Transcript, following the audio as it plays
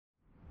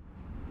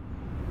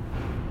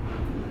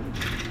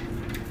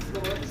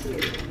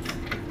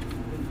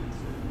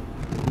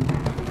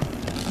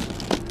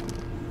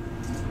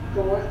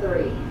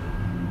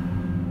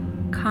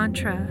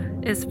Contra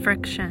is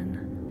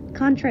friction.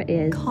 Contra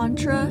is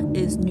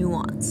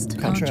nuanced.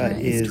 Contra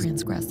is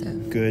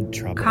transgressive. Good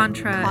trouble.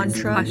 Contra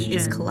is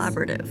questions.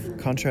 Collaborative.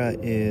 Contra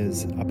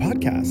is a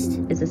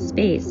podcast. is a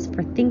space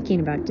for thinking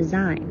about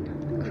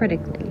design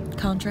critically.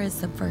 Contra is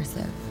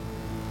subversive.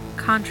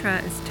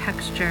 Contra is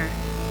texture.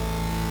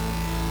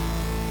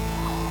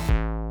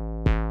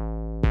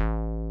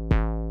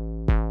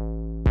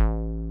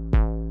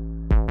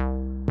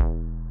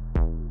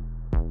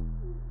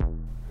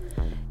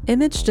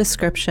 Image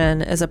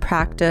description is a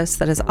practice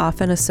that is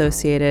often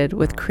associated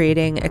with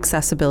creating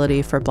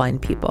accessibility for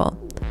blind people.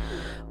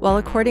 While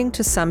according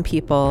to some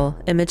people,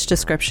 image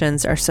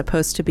descriptions are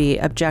supposed to be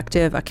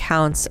objective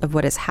accounts of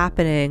what is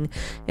happening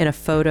in a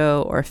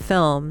photo or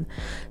film,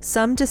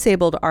 some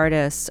disabled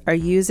artists are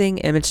using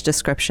image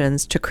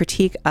descriptions to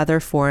critique other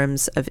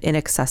forms of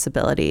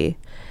inaccessibility.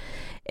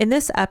 In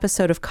this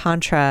episode of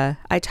Contra,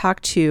 I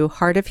talked to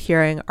hard of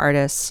hearing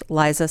artist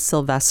Liza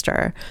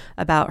Sylvester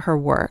about her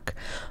work,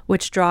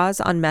 which draws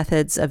on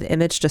methods of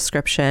image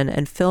description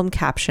and film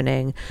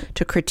captioning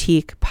to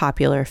critique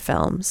popular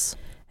films,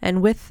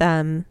 and with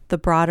them, the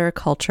broader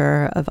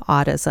culture of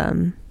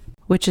autism,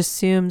 which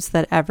assumes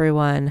that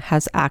everyone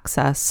has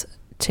access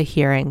to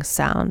hearing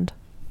sound.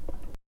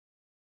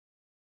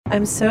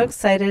 I'm so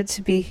excited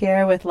to be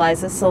here with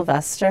Liza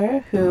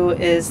Sylvester, who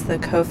is the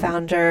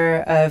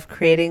co-founder of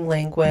Creating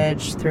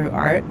Language Through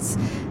Arts,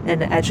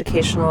 an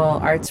educational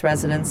arts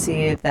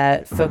residency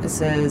that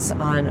focuses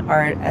on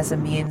art as a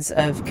means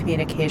of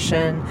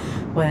communication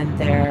when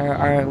there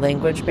are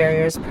language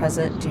barriers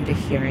present due to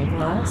hearing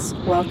loss.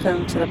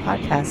 Welcome to the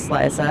podcast,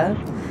 Liza.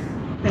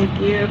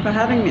 Thank you for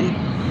having me.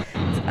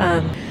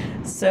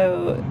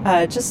 So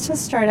just to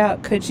start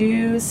out, could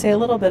you say a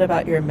little bit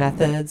about your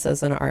methods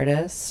as an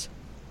artist?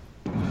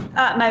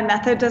 My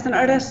method as an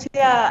artist,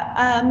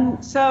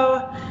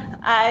 so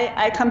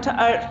I come to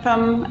art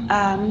from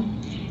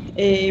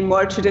a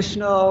more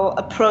traditional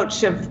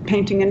approach of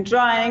painting and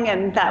drawing,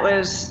 and that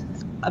was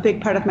a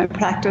big part of my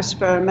practice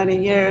for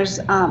many years,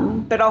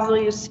 but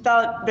always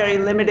felt very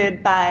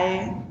limited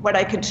by what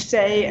I could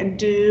say and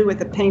do with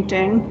a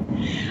painting.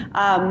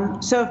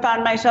 So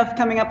found myself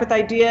coming up with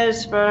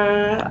ideas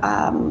for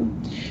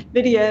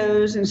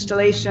videos,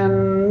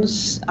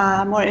 installations,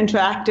 more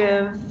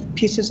interactive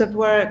pieces of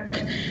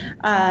work.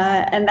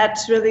 And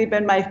that's really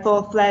been my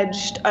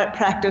full-fledged art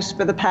practice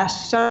for the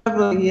past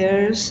several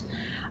years.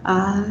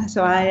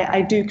 So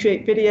I do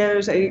create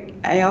videos.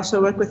 I also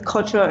work with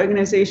cultural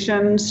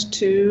organizations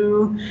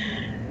to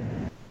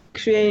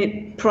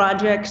create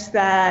projects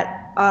that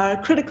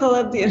are critical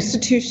of the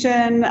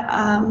institution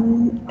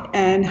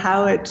and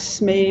how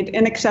it's made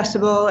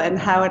inaccessible and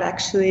how it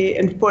actually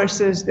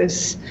enforces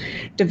this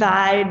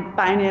divide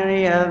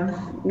binary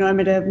of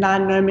normative,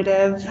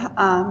 non-normative.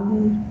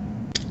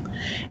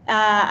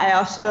 I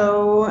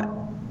also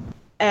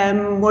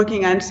am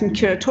working on some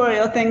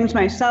curatorial things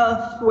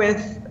myself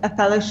with a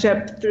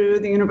fellowship through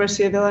the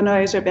University of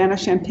Illinois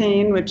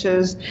Urbana-Champaign, which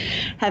is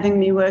having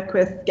me work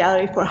with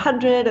Gallery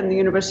 400 and the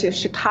University of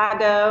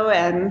Chicago,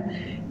 and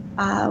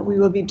we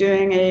will be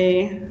doing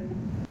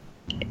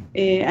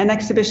an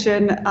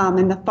exhibition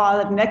in the fall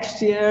of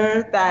next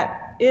year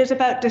that is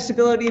about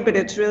disability, but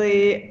it's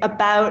really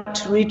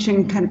about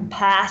reaching kind of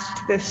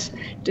past this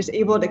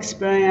disabled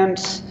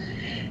experience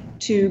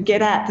to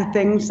get at the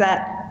things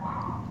that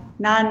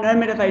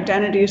non-normative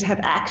identities have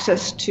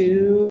access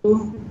to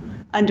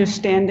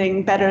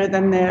understanding better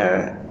than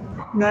their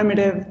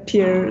normative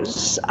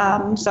peers.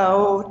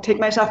 So take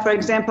myself, for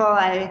example,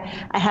 I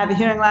have a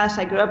hearing loss.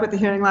 I grew up with a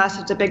hearing loss.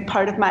 It's a big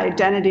part of my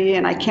identity,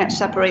 and I can't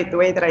separate the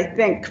way that I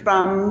think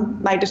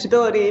from my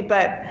disability,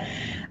 but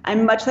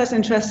I'm much less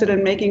interested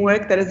in making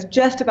work that is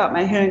just about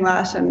my hearing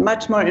loss and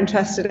much more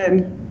interested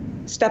in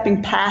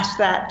stepping past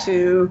that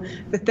to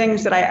the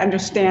things that I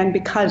understand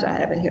because I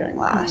have a hearing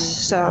loss.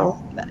 So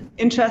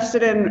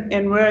interested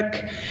in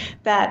work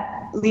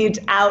that leads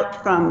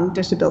out from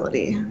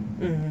disability.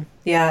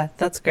 Yeah,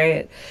 that's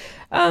great.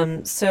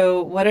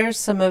 So what are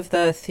some of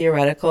the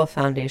theoretical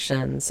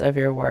foundations of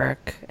your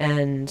work,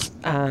 and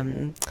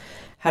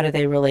how do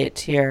they relate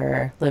to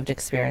your lived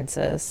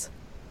experiences?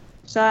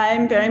 So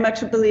I'm very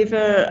much a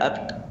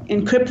believer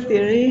in crip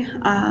theory.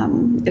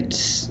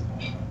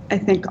 I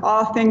think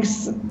all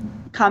things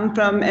come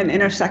from an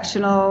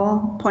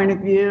intersectional point of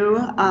view.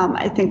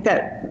 I think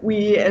that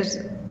we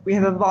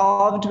have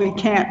evolved, we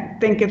can't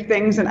think of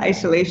things in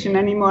isolation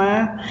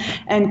anymore.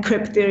 And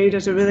crip theory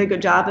does a really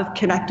good job of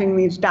connecting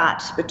these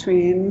dots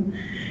between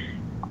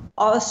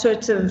all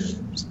sorts of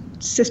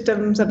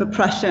systems of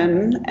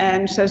oppression,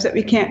 and says that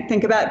we can't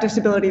think about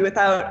disability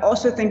without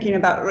also thinking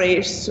about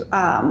race,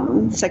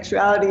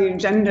 sexuality,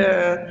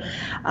 gender.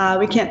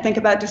 We can't think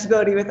about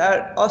disability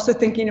without also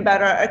thinking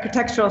about our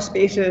architectural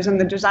spaces and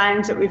the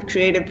designs that we've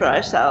created for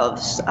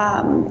ourselves.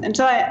 And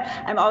so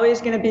I'm always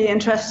going to be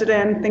interested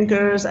in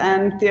thinkers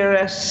and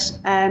theorists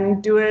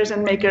and doers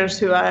and makers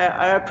who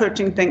are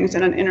approaching things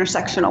in an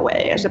intersectional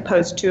way as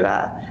opposed to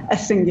a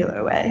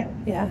singular way.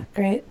 Yeah,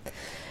 great.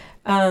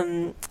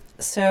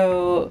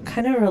 So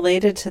kind of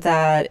related to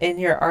that, in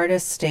your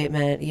artist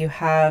statement, you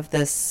have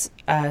this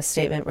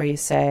statement where you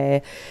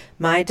say,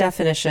 my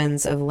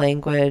definitions of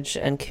language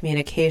and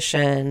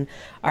communication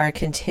are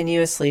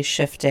continuously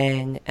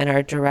shifting and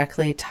are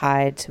directly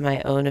tied to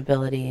my own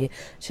ability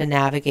to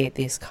navigate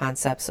these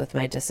concepts with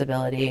my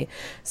disability.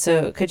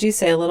 So could you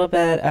say a little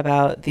bit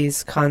about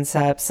these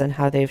concepts and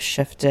how they've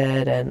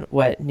shifted and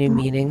what new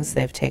meanings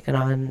they've taken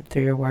on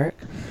through your work?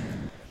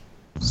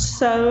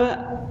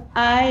 So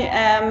I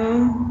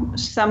am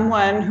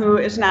someone who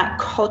is not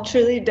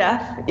culturally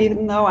deaf,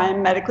 even though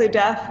I'm medically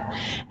deaf.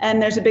 And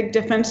there's a big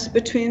difference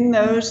between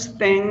those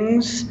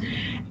things.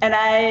 And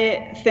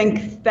I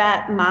think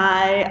that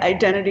my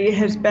identity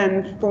has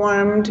been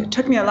formed. It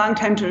took me a long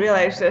time to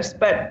realize this,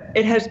 but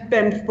it has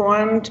been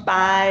formed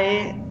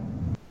by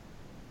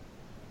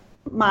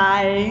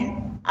my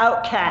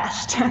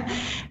outcast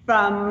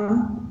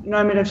from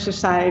normative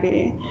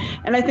society.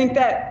 And I think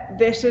that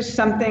this is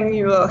something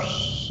you will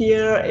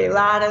hear a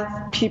lot of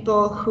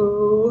people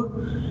who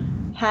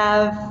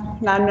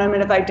have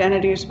non-normative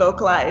identities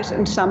vocalize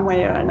in some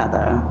way or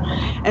another.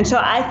 And so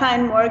I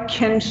find more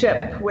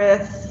kinship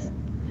with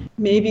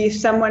maybe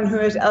someone who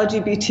is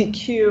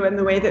LGBTQ and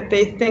the way that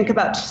they think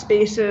about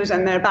spaces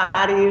and their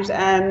bodies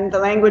and the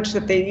language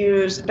that they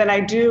use than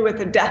I do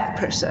with a deaf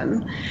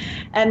person.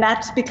 And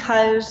that's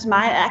because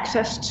my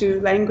access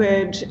to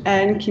language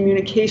and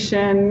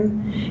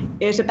communication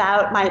is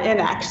about my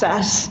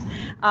inaccess.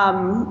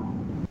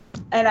 And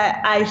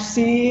I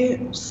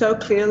see so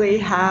clearly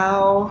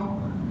how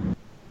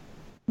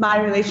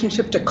my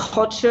relationship to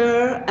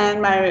culture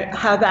and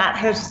how that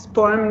has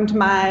formed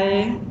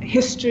my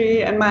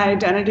history and my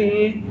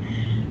identity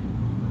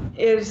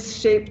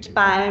is shaped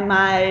by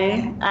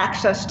my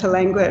access to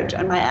language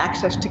and my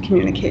access to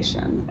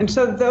communication. And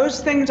so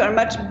those things are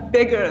much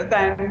bigger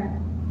than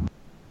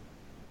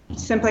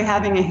simply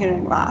having a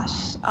hearing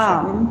loss.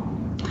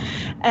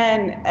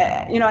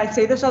 I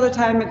say this all the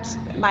time,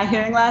 my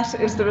hearing loss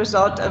is the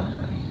result of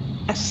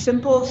a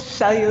simple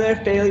cellular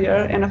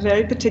failure in a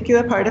very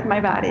particular part of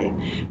my body,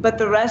 but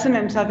the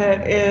resonance of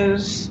it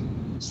is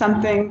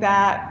something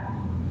that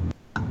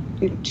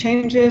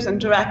changes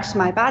and directs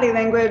my body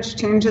language,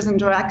 changes and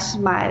directs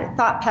my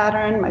thought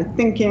pattern, my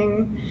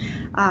thinking,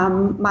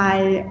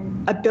 my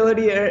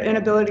ability or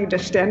inability to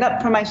stand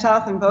up for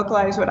myself and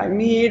vocalize what I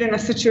need in a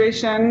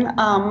situation.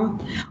 All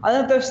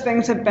of those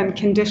things have been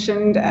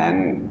conditioned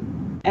and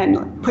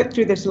put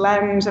through this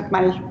lens of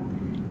my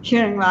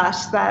hearing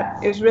loss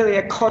that is really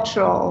a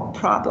cultural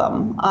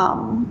problem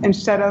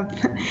instead of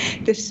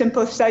this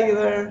simple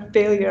cellular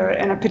failure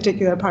in a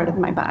particular part of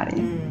my body.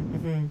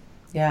 Mm-hmm.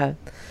 Yeah.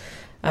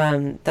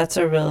 That's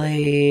a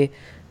really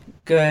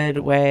good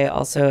way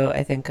also,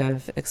 I think,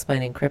 of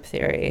explaining crip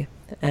theory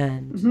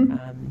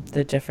and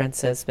the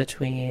differences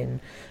between,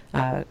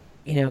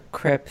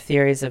 crip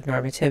theories of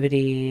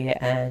normativity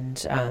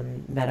and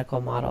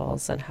medical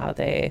models and how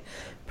they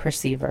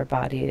perceive our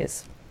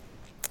bodies.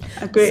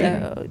 Agreed.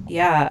 So,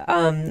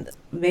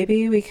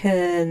 maybe we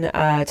can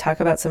talk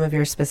about some of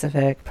your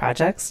specific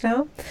projects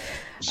now.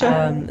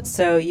 Sure.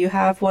 So you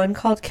have one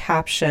called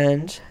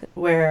Captioned,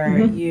 where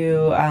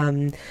you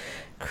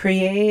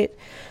create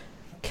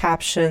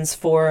captions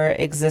for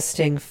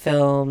existing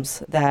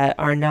films that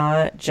are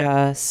not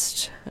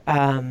just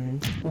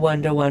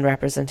one-to-one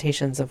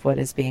representations of what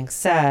is being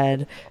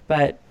said,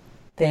 but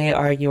they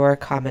are your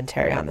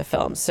commentary on the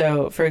film.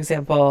 So, for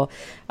example,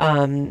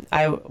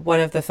 one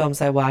of the films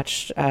I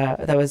watched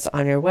that was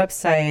on your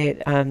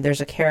website,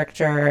 there's a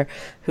character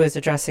who is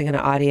addressing an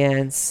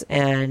audience,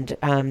 and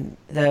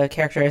the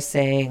character is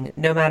saying,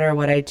 no matter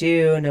what I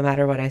do, no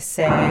matter what I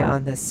say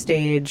on this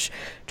stage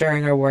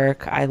during our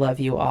work, I love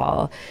you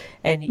all.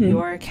 And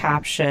your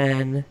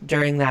caption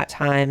during that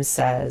time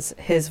says,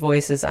 his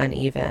voice is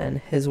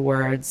uneven, his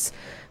words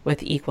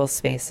with equal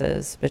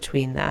spaces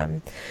between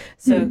them.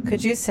 So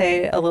could you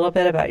say a little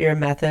bit about your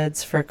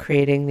methods for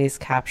creating these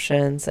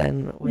captions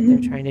and what they're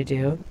trying to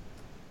do?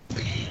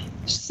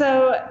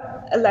 So,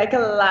 like a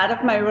lot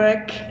of my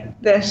work,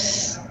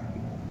 this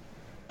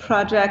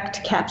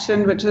project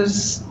Captioned, which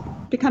is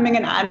becoming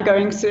an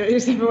ongoing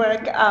series of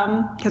work,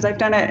 because I've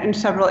done it in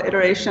several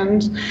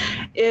iterations,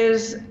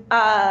 is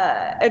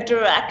a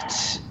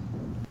direct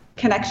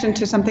connection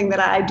to something that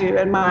I do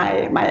in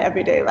my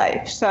everyday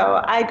life.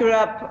 So I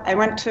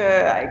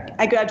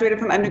graduated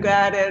from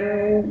undergrad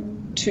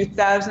in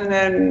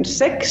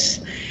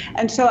 2006.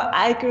 And so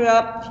I grew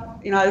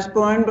up, I was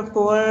born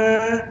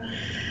before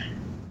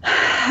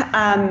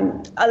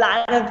a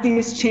lot of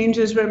these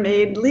changes were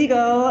made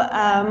legal.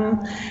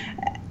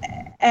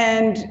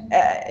 And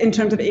in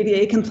terms of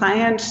ADA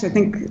compliance, I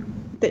think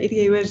the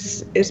ADA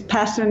is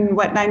passed in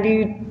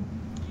 92?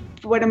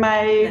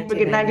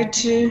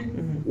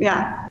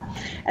 Yeah.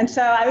 And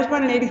so I was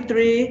born in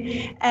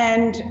 83,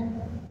 and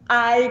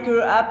I grew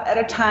up at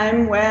a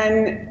time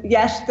when,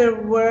 yes, there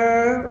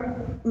were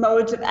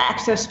modes of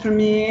access for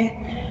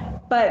me,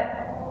 but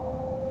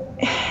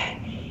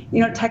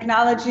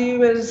technology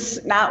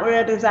was not where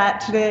it is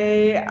at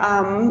today.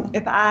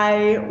 If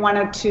I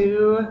wanted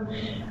to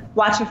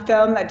watch a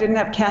film that didn't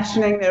have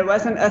captioning. There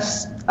wasn't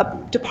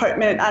a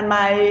department on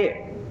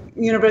my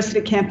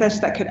university campus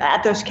that could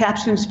add those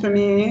captions for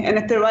me. And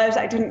if there was,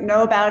 I didn't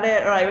know about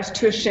it, or I was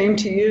too ashamed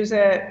to use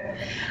it.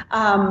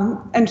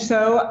 And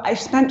so I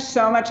spent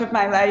so much of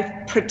my life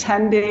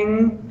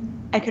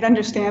pretending I could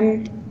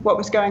understand what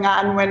was going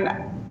on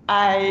when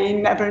I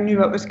never knew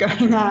what was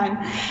going on.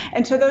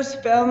 And so those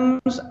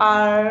films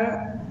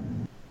are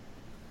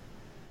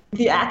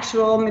the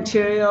actual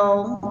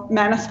material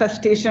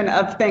manifestation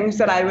of things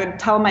that I would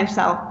tell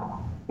myself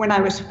when I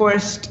was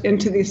forced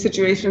into these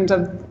situations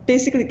of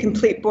basically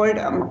complete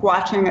boredom,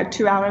 watching a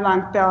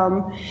 2-hour-long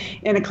film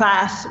in a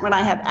class when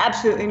I have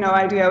absolutely no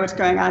idea what's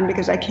going on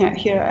because I can't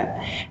hear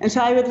it. And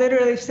so I would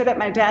literally sit at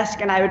my desk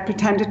and I would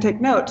pretend to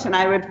take notes, and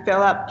I would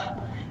fill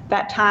up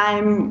that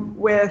time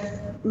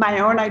with my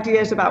own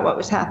ideas about what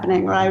was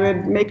happening, or I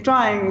would make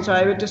drawings, or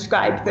I would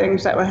describe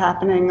things that were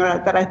happening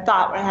or that I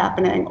thought were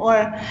happening,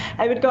 or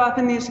I would go off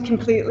in these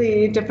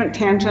completely different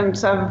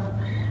tangents of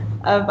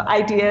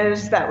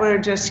ideas that were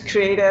just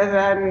creative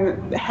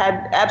and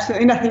had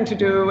absolutely nothing to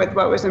do with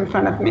what was in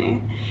front of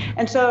me.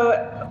 And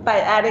so by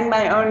adding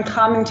my own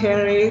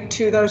commentary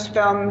to those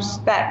films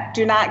that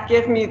do not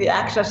give me the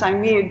access I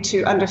need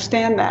to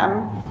understand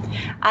them,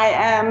 I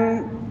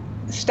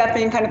am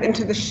stepping kind of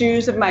into the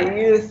shoes of my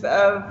youth,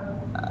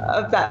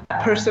 of that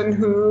person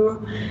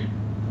who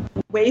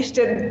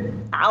wasted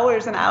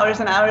hours and hours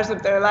and hours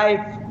of their life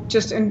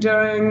just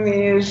enduring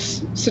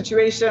these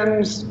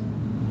situations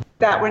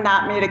that were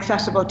not made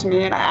accessible to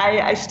me. And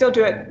I still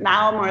do it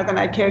now more than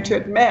I care to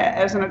admit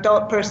as an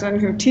adult person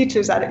who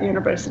teaches at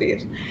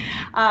universities.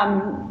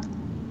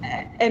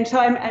 And so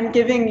I'm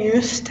giving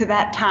use to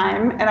that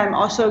time, and I'm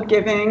also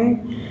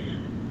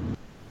giving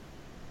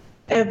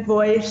a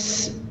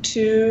voice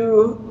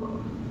to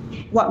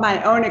what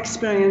my own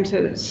experience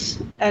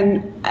is.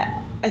 And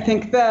I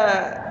think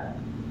that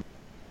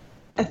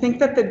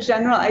the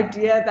general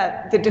idea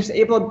that the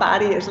disabled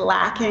body is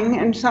lacking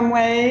in some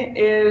way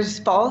is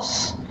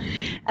false,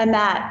 and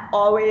that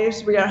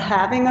always we are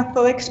having a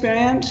full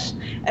experience.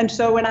 And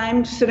so when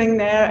I'm sitting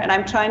there and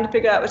I'm trying to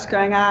figure out what's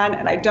going on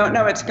and I don't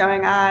know what's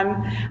going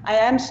on, I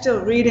am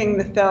still reading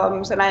the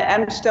films, and I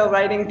am still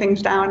writing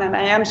things down, and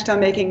I am still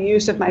making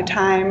use of my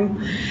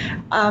time.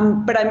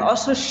 But I'm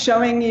also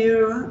showing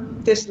you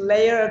this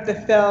layer of the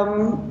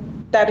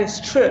film that is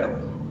true,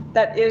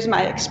 that is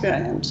my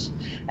experience.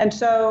 And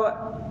so,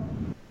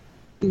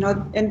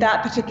 in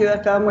that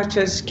particular film, which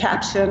is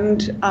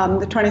captioned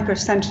the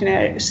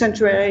 21st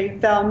century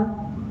film,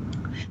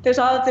 there's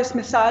all of this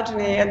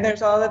misogyny and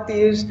there's all of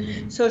these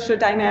social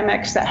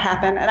dynamics that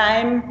happen. And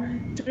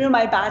I'm, through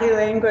my body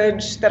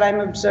language that I'm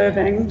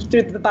observing,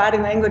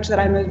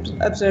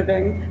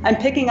 I'm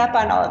picking up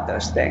on all of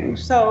those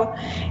things. So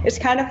it's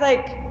kind of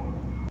like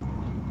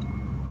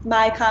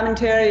my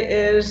commentary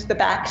is the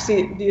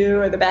backseat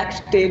view or the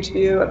backstage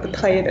view of the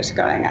play that's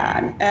going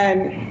on.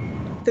 And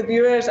the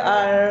viewers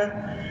are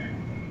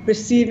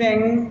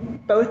receiving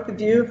both the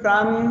view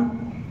from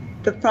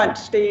the front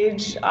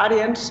stage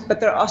audience, but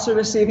they're also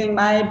receiving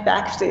my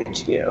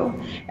backstage view.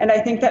 And I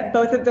think that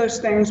both of those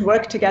things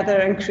work together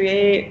and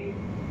create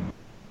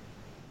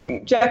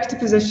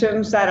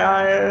juxtapositions that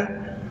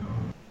are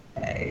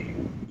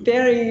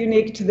very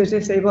unique to the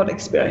disabled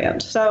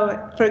experience. So,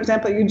 for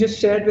example, you just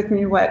shared with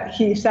me what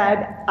he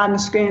said on the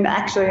screen,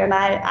 actually, and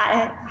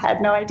I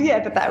had no idea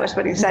that was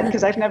what he said,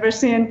 because I've never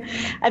seen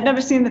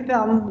the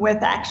film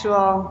with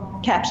actual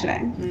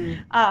captioning.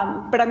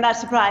 But I'm not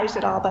surprised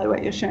at all by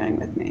what you're sharing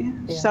with me.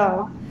 Yeah.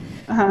 So,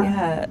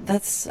 yeah,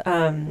 that's.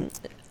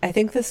 I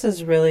think this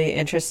is really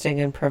interesting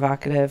and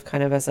provocative,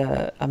 kind of as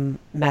a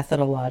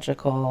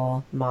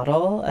methodological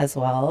model as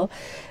well.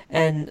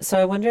 And so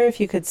I wonder if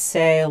you could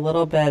say a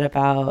little bit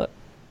about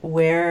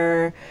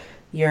where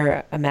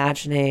you're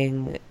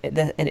imagining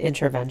an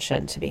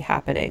intervention to be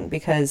happening,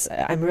 because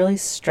I'm really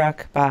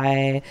struck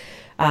by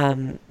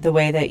the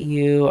way that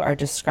you are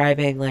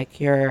describing,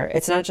 like,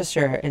 it's not just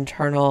your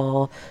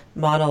internal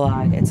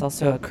monologue, it's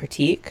also a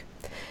critique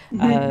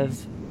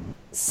of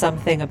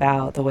something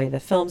about the way the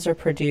films are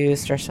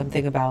produced, or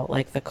something about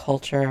like the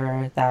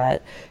culture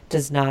that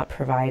does not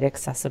provide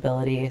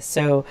accessibility.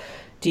 So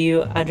do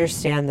you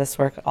understand this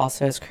work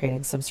also as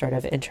creating some sort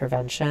of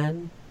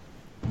intervention?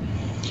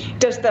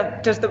 Does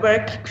the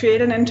work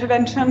create an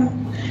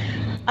intervention?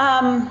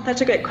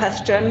 That's a great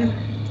question.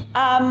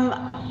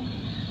 I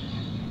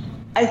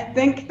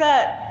think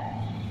that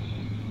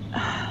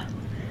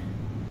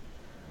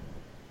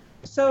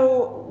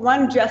so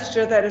one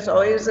gesture that is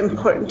always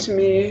important to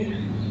me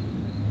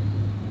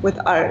with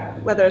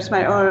art, whether it's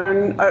my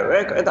own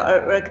artwork or the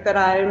artwork that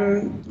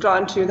I'm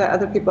drawn to that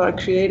other people are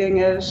creating,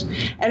 is,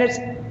 and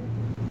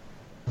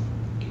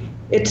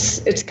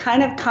it's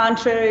kind of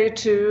contrary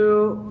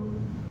to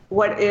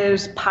what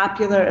is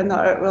popular in the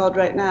art world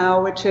right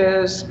now, which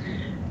is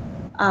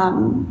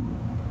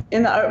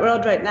in the art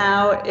world right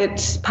now,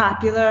 it's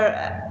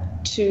popular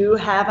to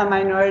have a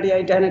minority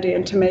identity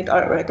and to make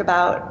artwork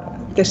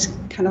about this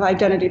kind of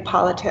identity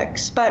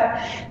politics. But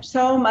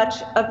so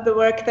much of the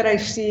work that I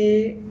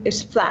see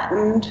is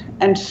flattened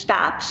and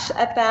stops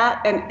at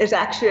that and is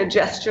actually a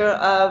gesture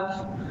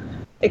of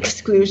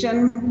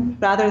exclusion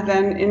rather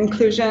than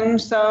inclusion.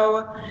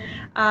 So,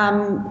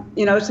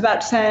 it's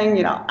about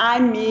saying,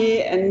 I'm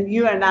me and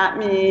you are not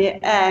me,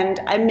 and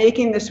I'm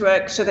making this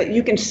work so that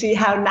you can see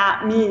how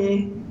not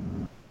me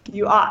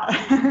you are.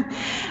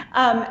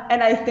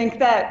 And I think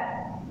that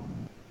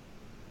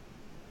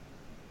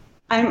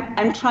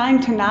I'm trying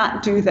to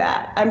not do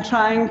that. I'm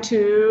trying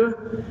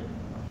to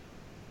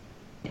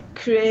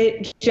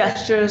create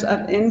gestures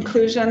of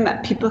inclusion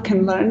that people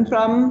can learn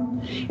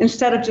from,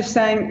 instead of just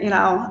saying,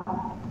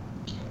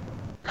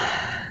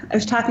 I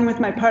was talking with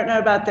my partner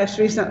about this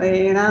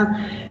recently,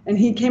 and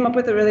he came up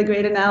with a really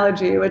great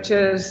analogy, which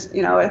is,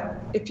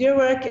 if your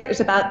work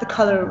is about the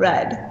color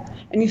red,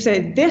 and you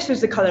say, this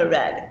is the color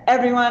red,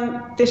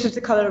 everyone, this is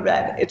the color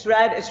red. It's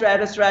red, it's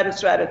red, it's red,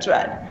 it's red, it's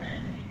red.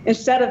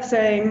 Instead of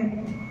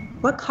saying,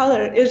 what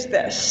color is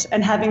this?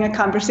 And having a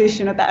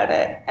conversation about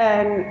it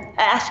and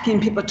asking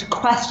people to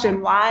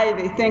question why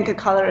they think a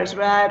color is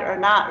red or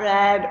not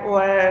red,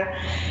 or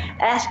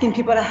asking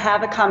people to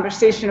have a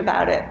conversation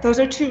about it. Those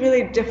are two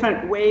really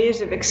different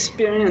ways of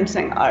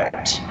experiencing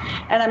art.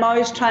 And I'm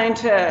always trying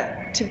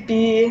to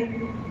be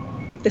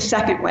the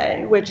second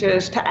way, which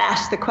is to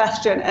ask the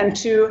question and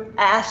to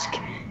ask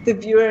the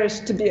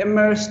viewers to be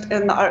immersed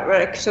in the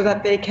artwork so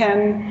that they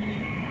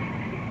can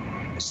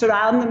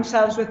surround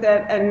themselves with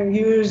it and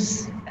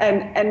use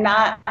and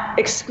not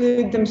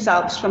exclude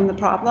themselves from the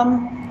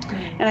problem.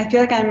 And I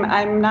feel like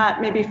I'm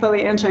not maybe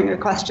fully answering your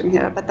question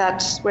here, but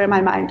that's where my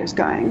mind is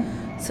going.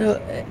 So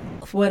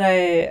what I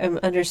am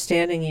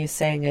understanding you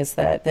saying is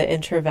that the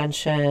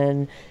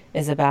intervention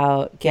is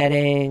about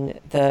getting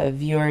the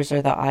viewers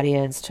or the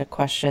audience to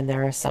question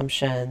their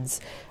assumptions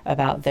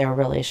about their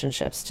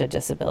relationships to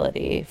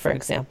disability, for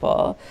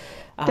example.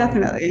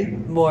 Definitely.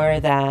 More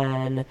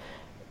than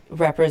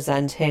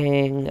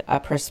representing a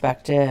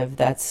perspective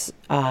that's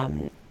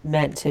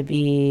meant to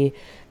be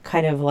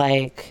kind of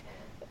like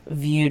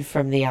viewed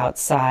from the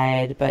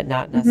outside, but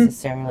not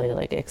necessarily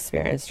like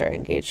experienced or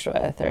engaged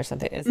with or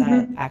something. Is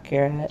that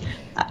accurate?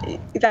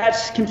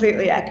 That's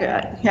completely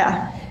accurate.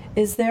 Yeah.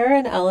 Is there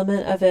an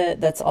element of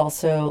it that's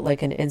also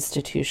like an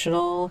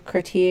institutional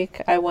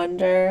critique, I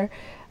wonder?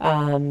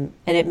 And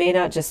it may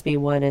not just be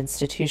one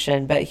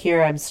institution, but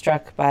here I'm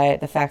struck by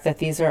the fact that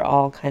these are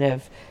all kind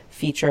of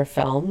feature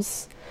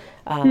films.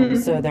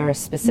 So they're a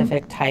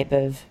specific type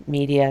of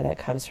media that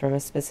comes from a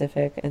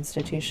specific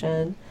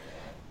institution.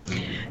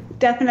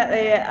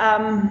 Definitely.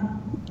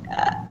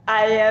 I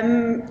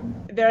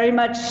am very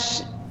much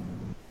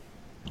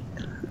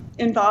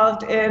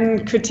involved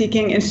in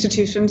critiquing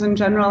institutions in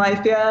general. I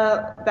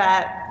feel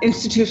that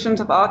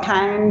institutions of all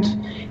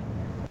kind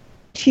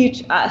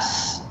teach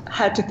us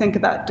how to think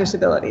about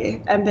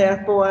disability, and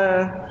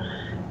therefore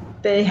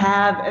they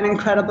have an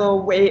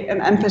incredible weight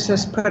and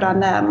emphasis put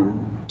on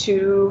them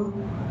to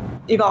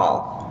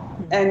evolve,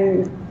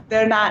 and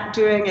they're not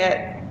doing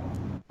it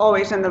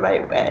always in the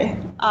right way.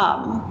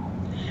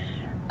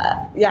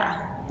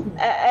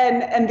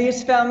 And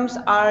these films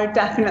are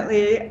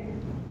definitely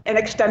an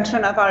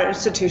extension of our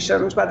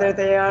institutions, whether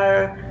they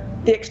are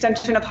the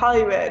extension of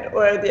Hollywood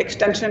or the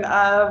extension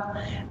of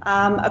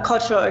a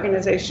cultural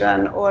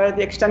organization or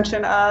the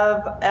extension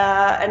of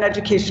an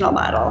educational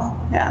model.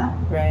 Yeah.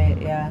 Right.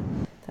 Yeah.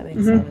 That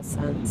makes a lot of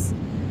sense.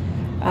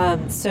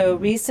 So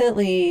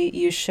recently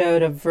you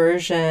showed a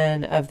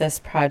version of this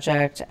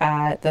project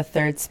at the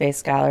Third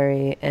Space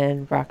Gallery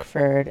in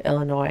Rockford,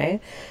 Illinois.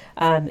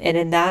 And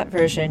in that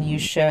version you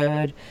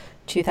showed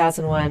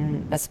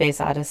 2001: A Space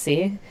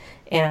Odyssey.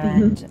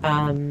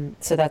 And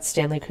so that's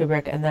Stanley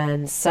Kubrick, and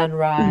then Sun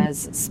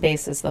Ra's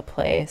Space is the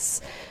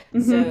Place.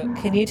 So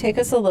can you take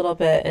us a little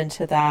bit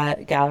into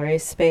that gallery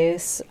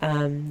space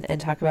and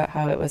talk about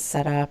how it was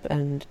set up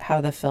and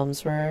how the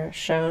films were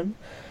shown?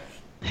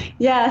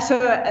 Yeah, so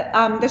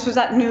this was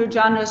at New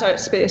Genres Art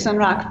Space in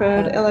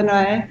Rockford,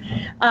 Illinois.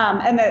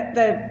 And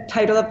the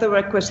title of the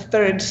work was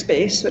Third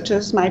Space, which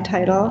is my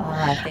title.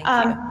 Thank you.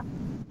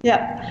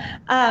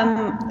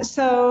 Yeah.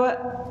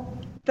 So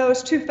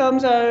those two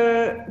films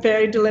are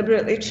very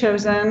deliberately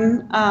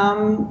chosen.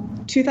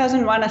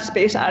 2001: A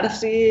Space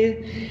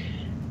Odyssey,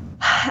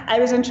 I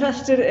was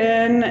interested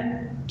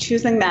in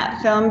choosing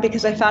that film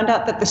because I found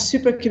out that the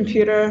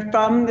supercomputer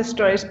from the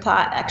story's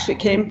plot actually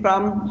came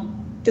from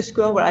the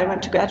school where I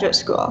went to graduate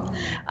school,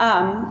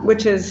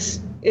 which is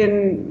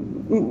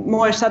in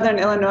more southern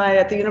Illinois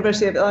at the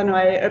University of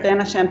Illinois,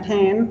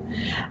 Urbana-Champaign.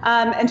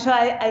 And so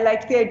I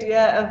liked the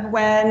idea of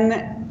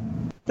when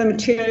the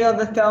material of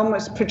the film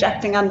was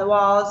projecting on the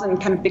walls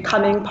and kind of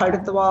becoming part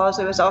of the walls,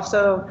 it was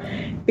also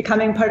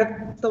becoming part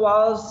of the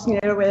walls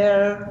near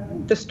where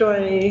the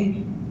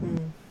story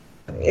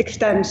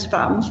extends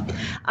from.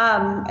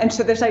 And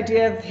so this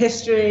idea of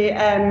history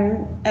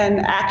and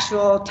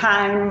actual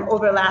time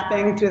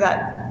overlapping through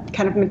that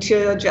kind of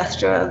material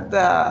gesture of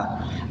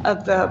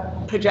the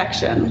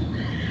projection.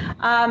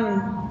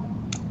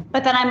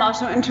 But then I'm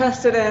also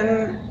interested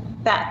in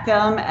that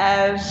film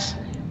as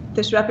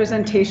this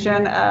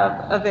representation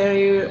of a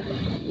very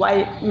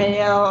white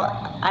male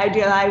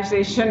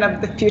idealization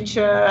of the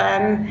future,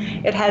 and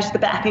it has the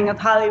backing of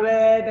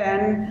Hollywood,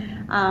 and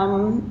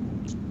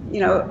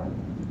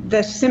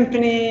the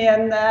symphony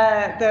and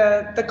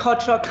the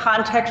cultural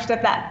context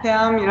of that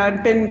film.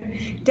 It'd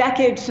been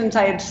decades since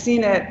I had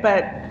seen it,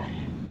 but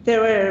there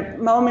were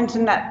moments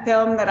in that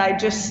film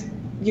that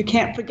you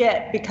can't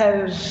forget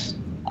because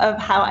of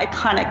how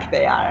iconic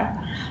they are.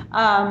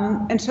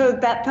 And so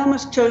that film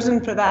was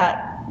chosen for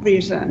that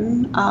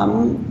reason.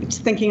 It's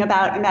thinking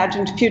about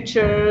imagined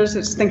futures,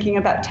 it's thinking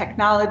about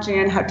technology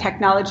and how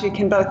technology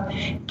can both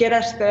get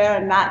us there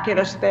and not get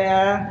us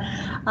there.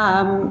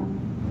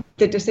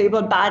 The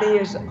disabled body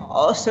is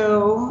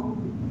also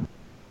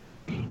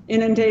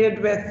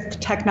inundated with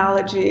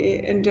technology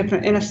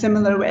in a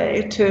similar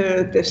way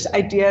to this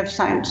idea of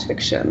science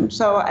fiction.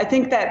 So I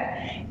think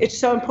that it's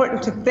so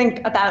important to think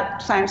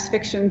about science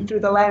fiction through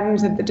the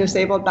lens of the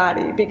disabled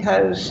body,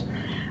 because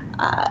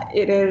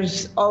it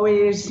is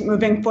always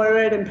moving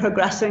forward and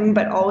progressing,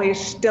 but always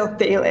still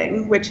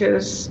failing, which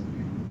is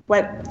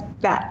what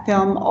that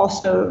film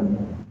also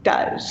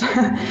does.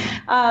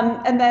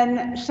 And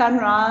then Sun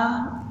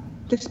Ra,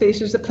 the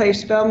Space is a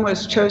Place film,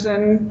 was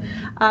chosen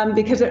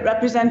because it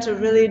represents a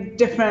really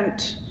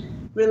different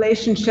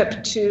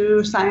relationship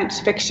to science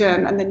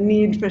fiction and the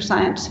need for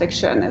science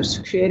fiction. It was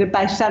created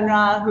by Sun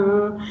Ra,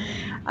 who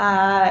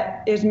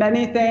is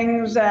many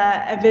things: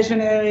 a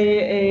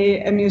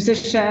visionary, a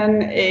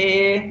musician,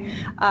 a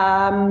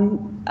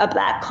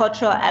Black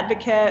cultural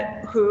advocate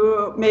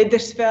who made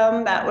this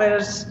film that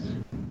was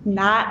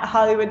not a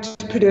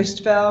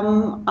Hollywood-produced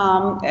film,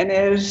 and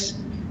is,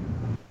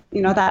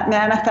 that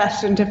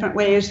manifests in different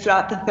ways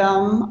throughout the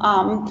film.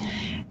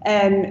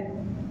 And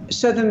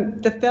so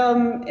the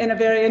film, in a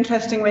very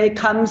interesting way,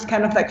 comes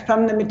kind of like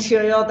from the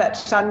material that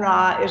Sun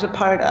Ra is a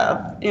part of,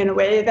 in a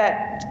way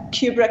that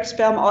Kubrick's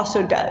film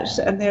also does.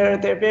 And they're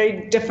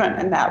very different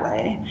in that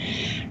way.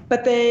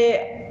 But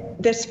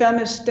this film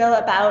is still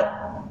about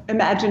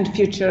imagined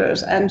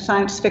futures and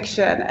science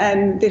fiction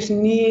and this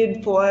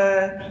need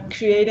for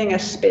creating a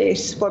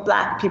space for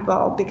Black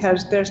people,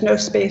 because there's no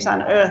space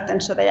on Earth,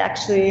 and so they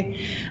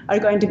actually are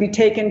going to be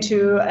taken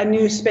to a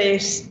new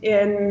space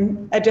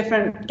in a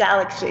different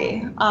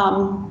galaxy.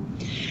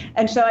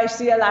 And so I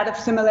see a lot of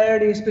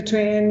similarities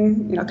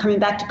between, coming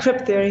back to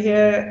Crip theory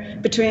here,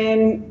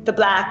 between the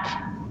Black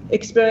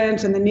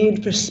experience and the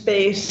need for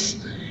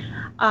space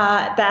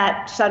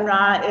that Sun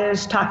Ra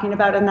is talking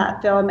about in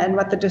that film, and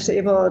what the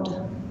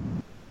disabled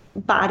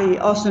body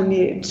also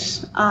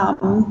needs.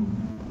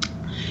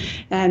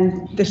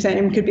 And the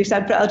same could be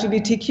said for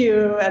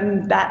LGBTQ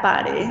and that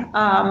body.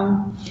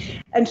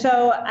 And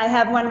so I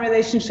have one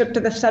relationship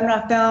to the Sun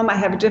Ra film, I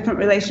have a different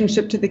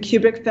relationship to the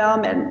Kubrick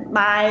film, and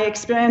my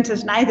experience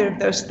is neither of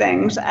those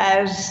things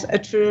as a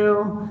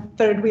true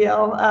third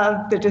wheel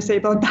of the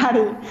disabled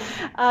body.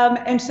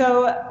 And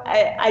so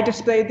I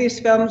displayed these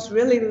films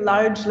really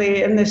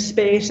largely in this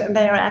space, and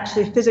they are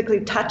actually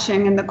physically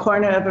touching in the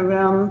corner of a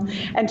room.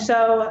 And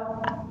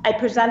so I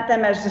present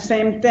them as the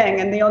same thing,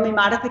 and the only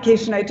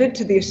modification I did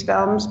to these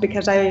films,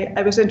 because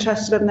I was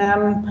interested in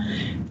them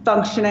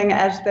functioning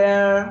as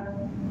their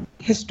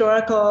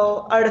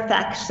historical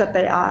artifacts that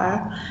they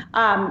are,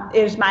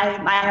 is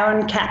my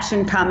own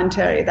caption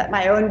commentary that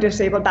my own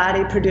disabled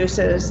body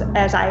produces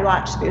as I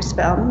watch these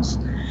films.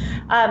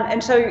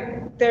 And so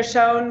they're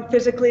shown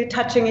physically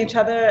touching each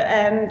other,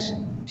 and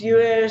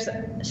viewers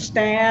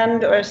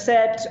stand or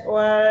sit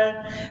or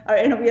are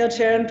in a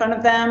wheelchair in front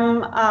of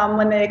them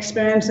when they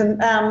experience them,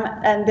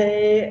 and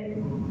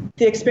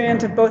the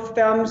experience of both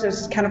films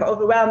is kind of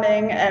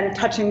overwhelming and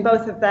touching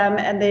both of them,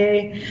 and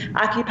they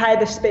occupy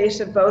the space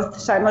of both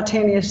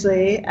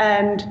simultaneously.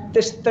 And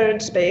this third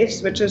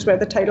space, which is where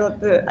the title of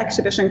the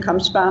exhibition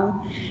comes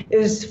from,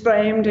 is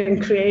framed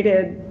and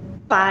created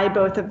by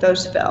both of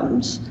those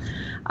films.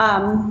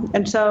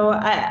 And so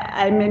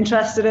I'm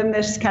interested in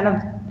this kind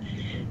of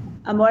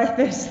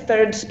amorphous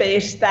third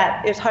space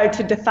that is hard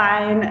to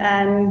define,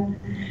 and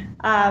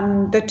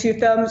the two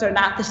films are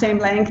not the same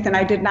length, and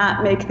I did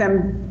not make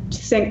them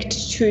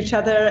synced to each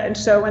other. And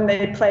so when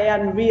they play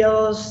on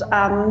reels,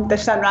 the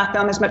Sun Ra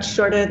film is much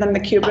shorter than the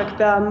Kubrick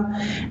film,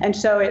 and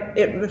so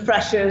it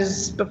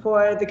refreshes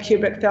before the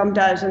Kubrick film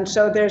does. And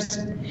so there's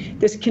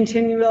this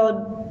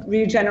continual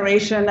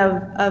regeneration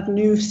of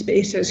new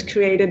spaces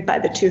created by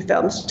the two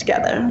films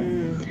together.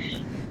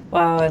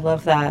 Wow, I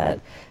love that.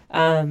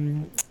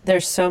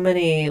 There's so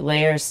many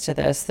layers to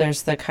this.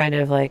 There's the kind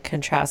of like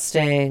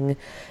contrasting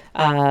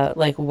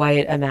like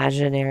white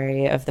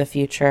imaginary of the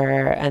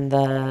future, and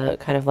the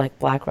kind of like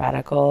Black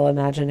radical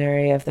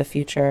imaginary of the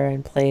future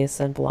and place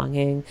and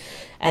belonging.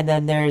 And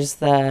then there's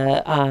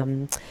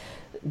the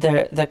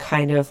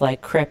kind of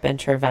like Crip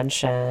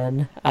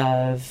intervention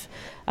of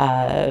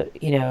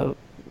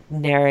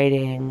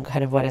narrating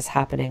kind of what is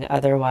happening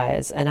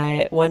otherwise. And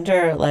I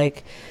wonder,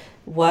 like,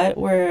 what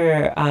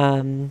were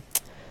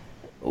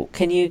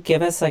can you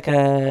give us like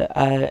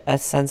a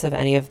sense of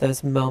any of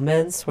those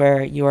moments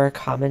where your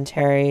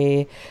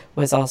commentary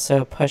was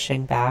also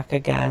pushing back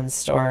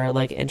against or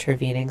like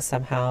intervening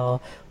somehow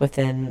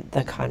within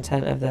the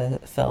content of the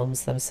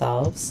films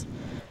themselves?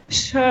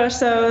 Sure.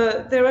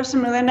 So there were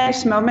some really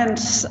nice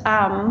moments.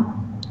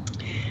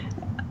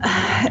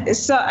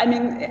 So, I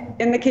mean,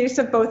 in the case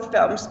of both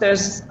films,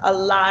 there's a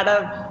lot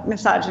of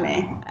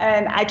misogyny,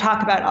 and I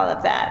talk about all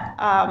of that.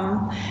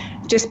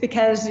 Just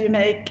because you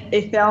make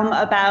a film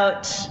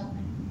about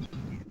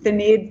the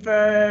need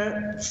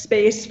for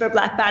space for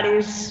Black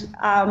bodies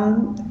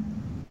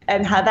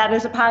and how that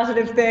is a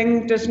positive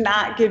thing does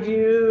not give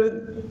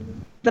you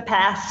the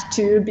path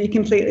to be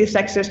completely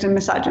sexist and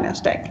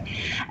misogynistic.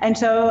 And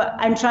so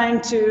I'm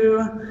trying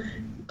to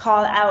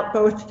call out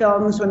both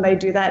films when they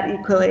do that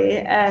equally.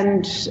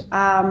 And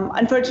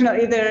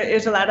unfortunately, there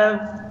is a lot of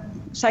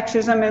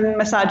sexism and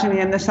misogyny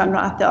in the Sun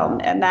Ra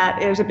film, and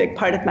that is a big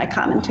part of my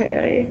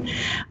commentary,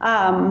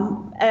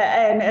 and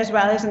as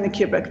well as in the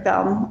Kubrick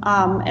film.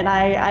 And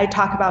I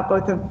talk about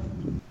both of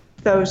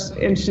those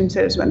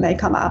instances when they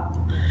come up.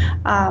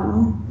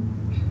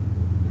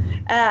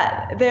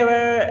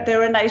 There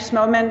were nice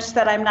moments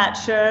that I'm not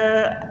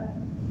sure.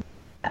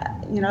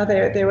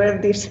 There were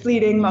these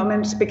fleeting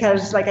moments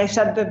because, like I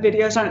said, the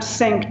videos aren't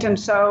synced, and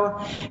so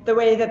the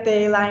way that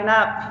they line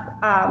up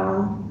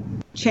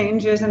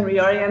changes and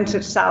reorients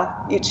itself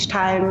each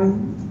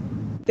time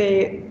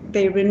they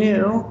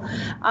renew.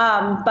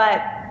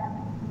 But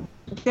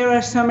there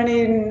are so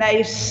many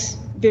nice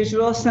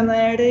visual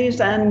similarities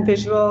and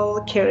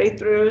visual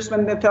carry-throughs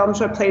when the films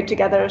were played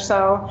together.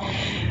 So,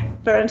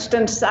 for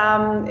instance,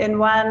 in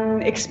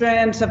one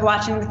experience of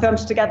watching the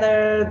films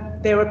together,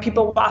 there were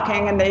people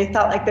walking and they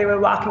felt like they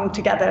were walking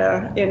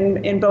together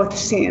in both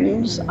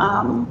scenes.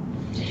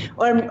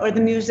 Or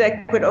the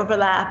music would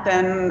overlap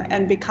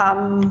and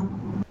become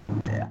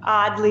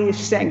oddly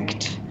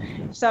synced.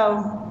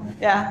 So,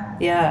 yeah.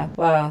 Yeah,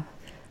 wow.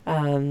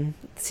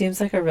 Seems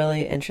like a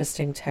really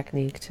interesting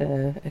technique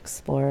to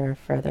explore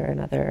further in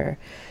other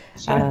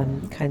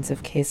kinds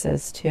of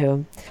cases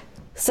too.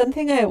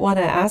 Something I want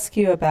to ask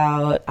you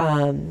about,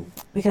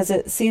 because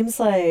it seems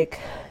like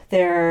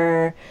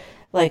part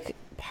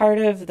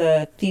of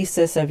the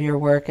thesis of your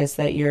work is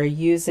that you're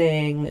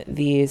using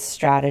these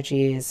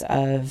strategies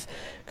of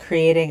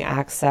creating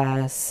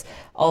access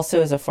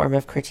also as a form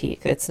of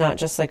critique. It's not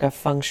just like a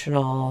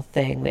functional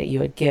thing that you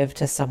would give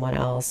to someone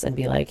else and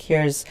be like,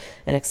 here's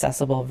an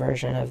accessible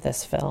version of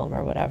this film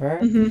or whatever.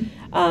 Mm-hmm.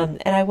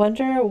 And I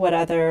wonder what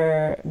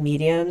other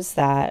mediums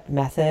that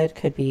method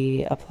could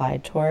be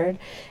applied toward.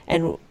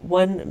 And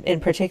one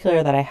in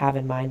particular that I have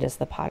in mind is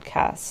the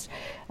podcast.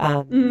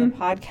 The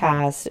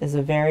podcast is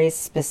a very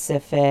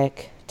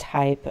specific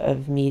type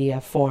of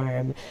media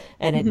form,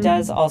 and it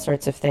does all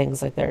sorts of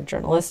things, like there are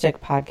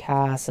journalistic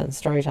podcasts and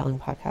storytelling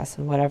podcasts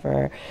and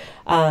whatever,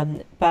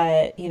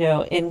 but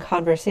in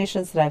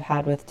conversations that I've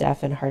had with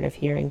deaf and hard of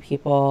hearing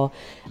people,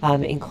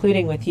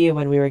 including with you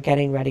when we were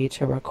getting ready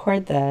to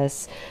record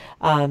this,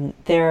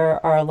 there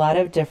are a lot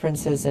of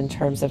differences in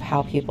terms of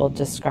how people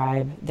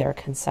describe their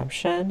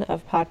consumption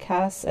of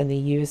podcasts and the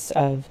use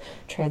of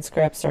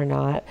transcripts or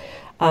not.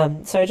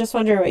 So I just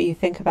wonder what you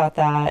think about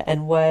that,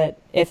 and what,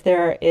 if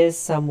there is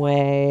some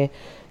way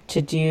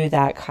to do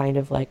that kind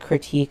of like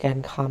critique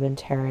and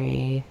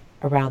commentary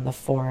around the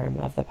form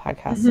of the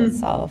podcast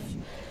itself.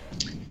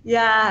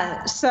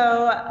 Yeah,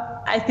 so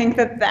I think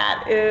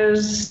that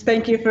is,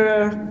 thank you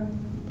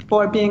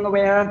for being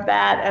aware of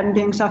that and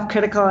being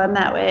self-critical in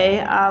that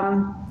way.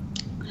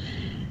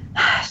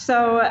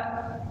 So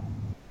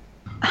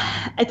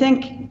I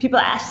think people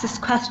ask this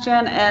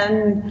question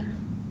and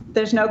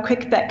there's no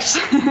quick fix,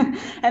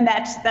 and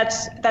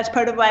that's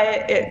part of why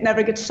it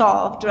never gets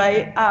solved,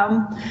 right?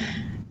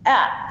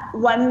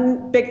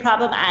 One big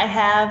problem I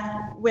have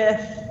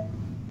with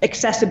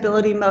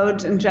accessibility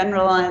modes in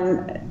general,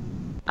 and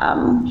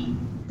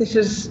this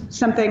is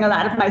something a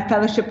lot of my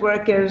fellowship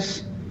work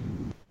is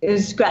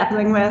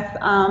grappling with,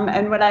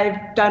 and what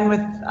I've done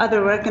with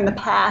other work in the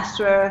past,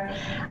 where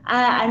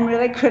I'm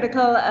really critical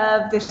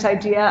of this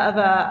idea of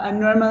a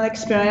normal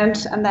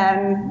experience and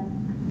then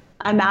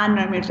a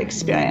non-normative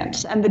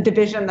experience and the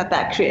division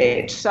that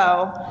creates.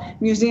 So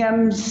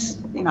museums,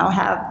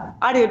 have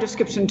audio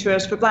description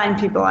tours for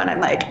blind people, and I'm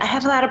like, I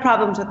have a lot of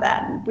problems with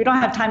that. We don't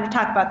have time to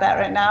talk about that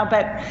right now,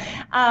 but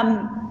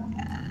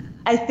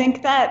I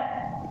think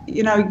that,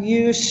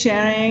 you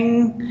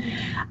sharing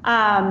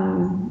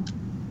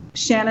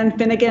Shannon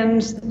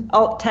Finnegan's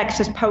alt text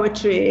as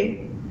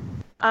poetry,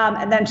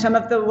 and then some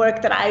of the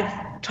work that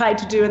I've tried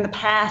to do in the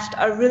past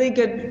are really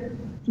good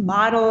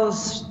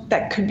models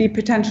that could be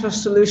potential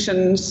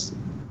solutions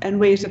and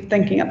ways of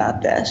thinking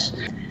about this.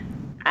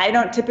 I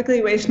don't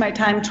typically waste my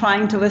time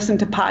trying to listen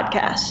to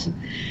podcasts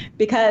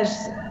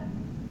because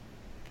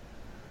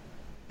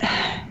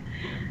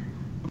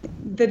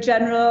the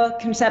general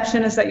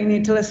conception is that you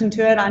need to listen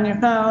to it on your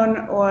phone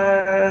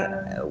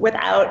or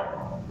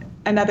without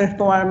another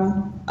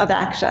form of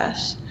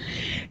access.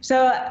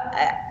 So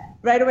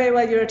right away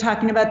while you were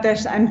talking about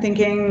this, I'm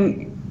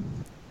thinking,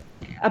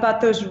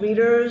 about those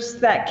readers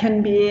that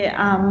can be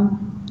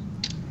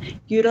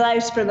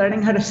utilized for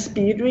learning how to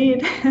speed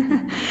read,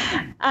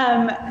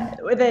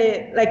 where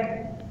they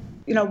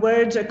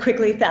words are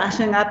quickly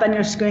flashing up on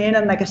your screen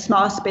in like a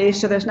small space,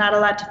 so there's not a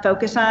lot to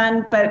focus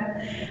on, but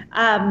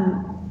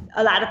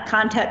a lot of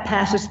content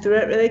passes through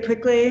it really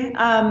quickly.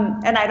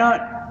 And I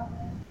don't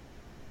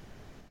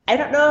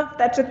know if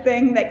that's a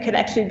thing that could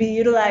actually be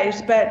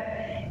utilized, but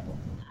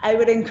I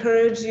would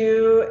encourage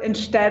you,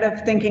 instead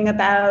of thinking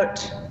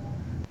about,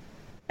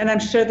 and I'm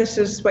sure this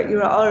is what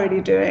you are already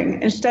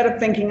doing, instead of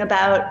thinking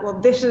about, well,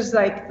 this is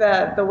like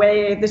the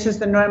way, this is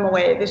the normal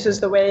way, this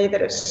is the way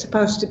that it's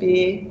supposed to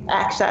be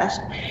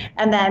accessed,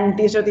 and then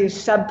these are these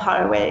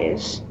subpar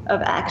ways of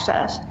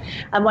access.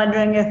 I'm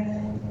wondering if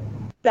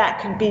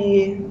that could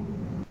be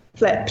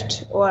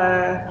flipped,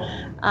 or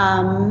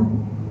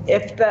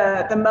if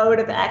the mode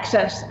of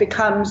access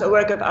becomes a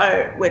work of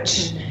art,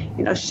 which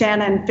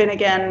Shannon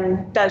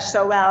Finnegan does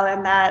so well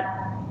in that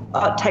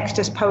alt text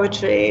is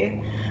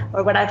poetry,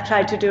 or what I've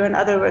tried to do in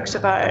other works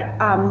of art.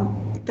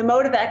 The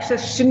mode of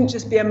access shouldn't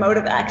just be a mode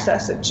of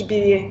access. It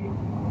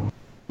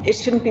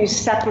shouldn't be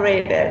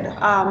separated.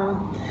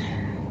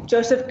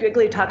 Joseph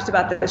Grigley talks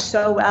about this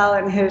so well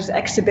in his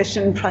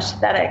exhibition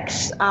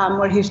Prosthetics,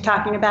 where he's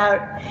talking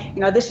about,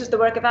 this is the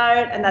work of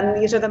art, and then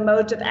these are the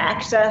modes of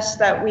access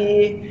that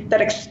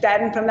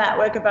extend from that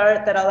work of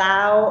art, that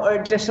allow or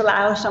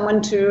disallow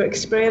someone to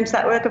experience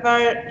that work of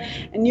art.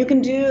 And you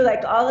can do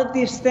like all of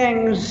these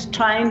things,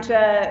 trying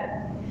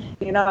to,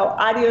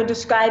 audio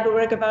describe a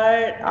work of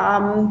art,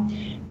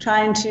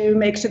 trying to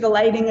make sure the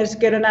lighting is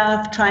good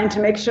enough, trying to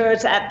make sure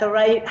it's at the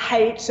right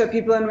height so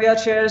people in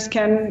wheelchairs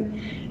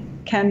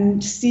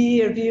can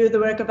see or view the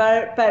work of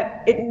art,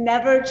 but it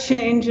never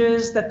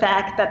changes the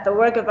fact that the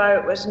work of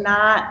art was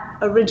not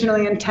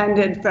originally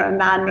intended for a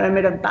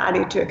non-normative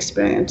body to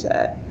experience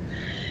it.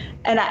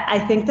 And I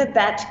think that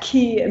that's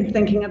key in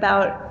thinking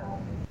about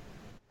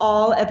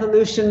all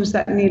evolutions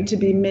that need to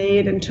be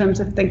made in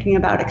terms of thinking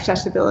about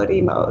accessibility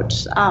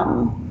modes.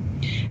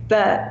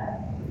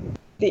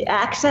 The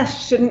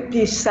access shouldn't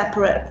be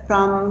separate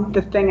from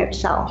the thing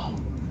itself.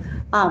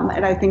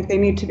 And I think they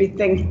need to be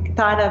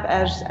thought of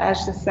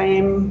as the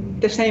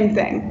same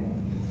thing.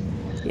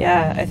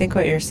 Yeah, I think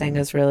what you're saying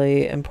is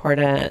really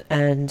important.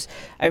 And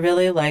I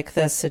really like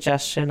the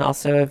suggestion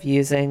also of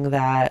using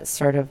that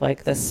sort of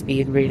like the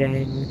speed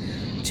reading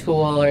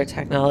tool or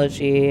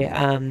technology,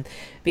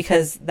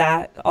 because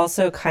that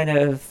also kind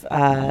of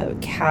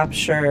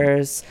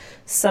captures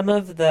some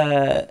of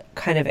the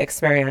kind of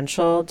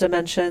experiential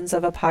dimensions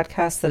of a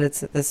podcast, that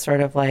it's this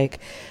sort of like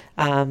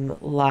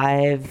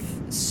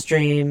live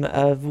stream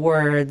of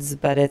words,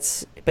 but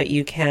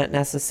you can't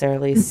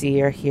necessarily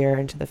see or hear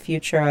into the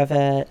future of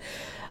it.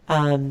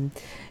 I'm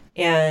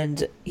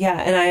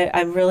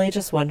really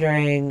just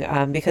wondering,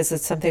 because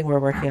it's something we're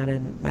working on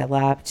in my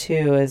lab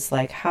too, is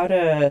like how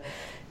to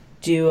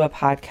do a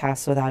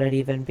podcast without it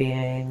even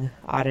being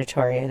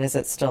auditory, and is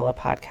it still a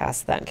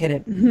podcast then?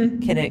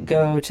 Can it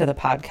go to the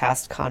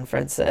podcast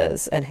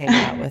conferences and hang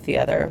out with the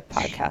other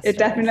podcasters? It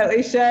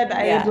definitely should.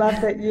 I would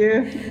love that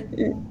you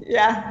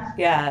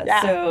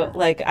So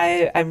like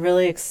I'm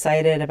really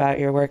excited about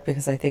your work,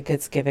 because I think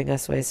it's giving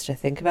us ways to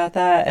think about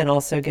that, and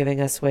also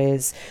giving us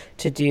ways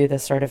to do the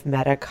sort of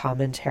meta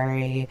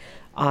commentary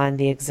on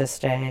the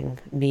existing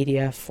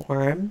media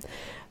form.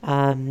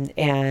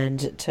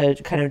 And to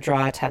kind of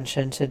draw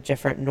attention to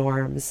different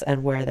norms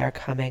and where they're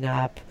coming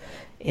up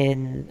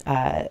in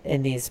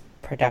these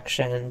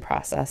production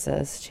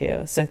processes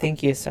too. So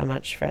thank you so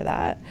much for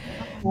that.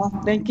 Well,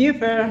 thank you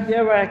for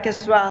your work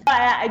as well.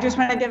 I just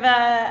want to give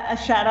a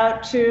shout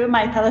out to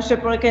my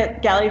fellowship work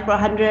at Gallery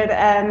 400,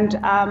 and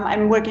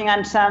I'm working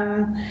on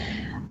some,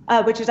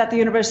 which is at the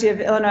University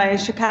of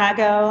Illinois,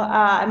 Chicago.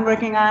 I'm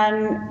working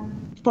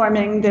on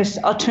forming this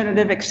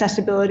alternative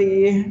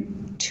accessibility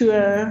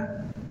tour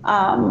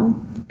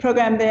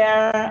program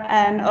there,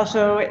 and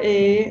also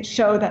a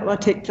show that will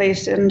take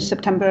place in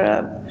September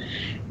of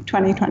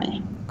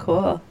 2020.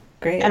 Cool.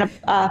 Great. And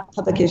a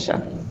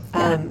publication.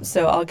 Yeah.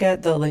 So I'll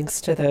get the links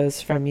to those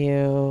from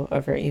you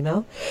over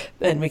email,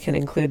 and we can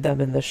include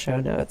them in the show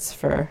notes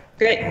for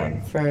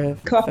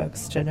Cool.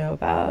 folks to know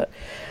about.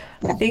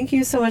 Yeah. Thank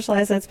you so much,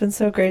 Liza. It's been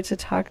so great to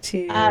talk to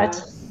you.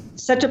 It's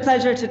such a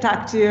pleasure to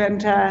talk to you,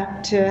 and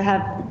to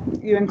have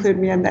you include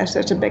me in this.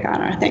 It's a big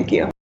honor. Thank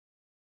you.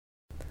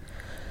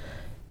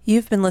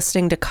 You've been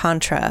listening to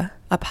Contra,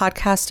 a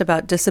podcast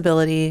about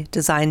disability,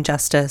 design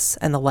justice,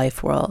 and the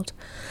life world.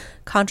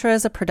 Contra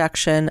is a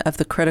production of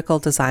the Critical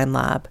Design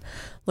Lab.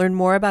 Learn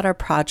more about our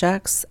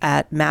projects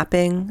at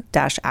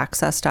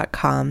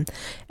mapping-access.com,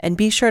 and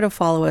be sure to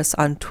follow us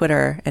on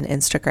Twitter and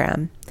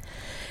Instagram.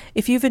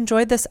 If you've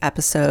enjoyed this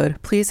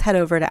episode, please head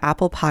over to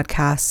Apple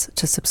Podcasts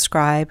to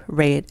subscribe,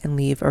 rate, and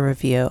leave a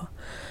review.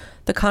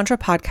 The Contra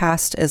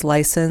podcast is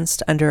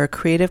licensed under a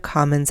Creative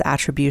Commons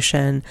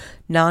Attribution,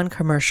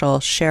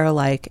 Non-Commercial,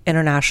 Share-alike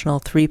International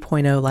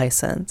 3.0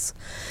 license.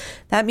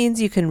 That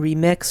means you can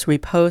remix,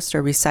 repost,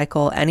 or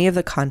recycle any of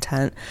the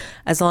content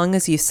as long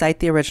as you cite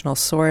the original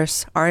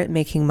source, aren't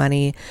making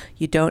money,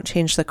 you don't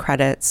change the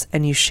credits,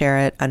 and you share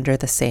it under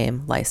the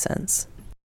same license.